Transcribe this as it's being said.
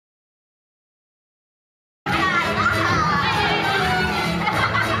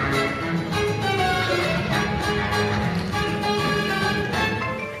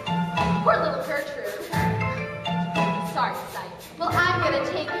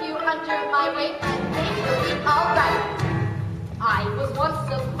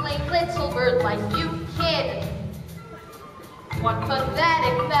bird like you, kid. One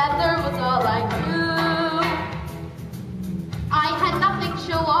pathetic feather was all I knew. I had nothing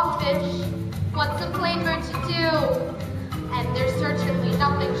show-off-ish. What's a plain bird to do? And there's certainly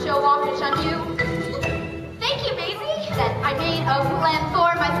nothing show-offish on you. Thank you, Mayzie. Then I made a plan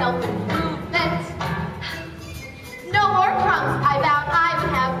for myself improvement. No more crumbs. I vowed I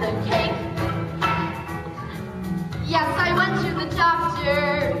would have the cake. Yes, I went to the doctor.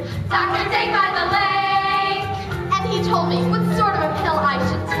 Doctor, take by the leg. And he told me what sort of a pill I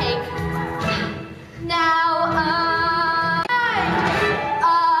should take. Now,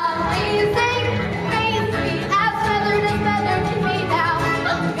 amazing, Mayzie, as feathered can be now.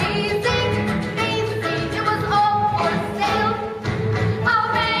 Amazing, Mayzie, it was all for sale.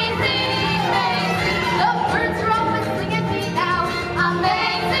 Amazing, Mayzie, the birds are all whistling at me now. Amazing.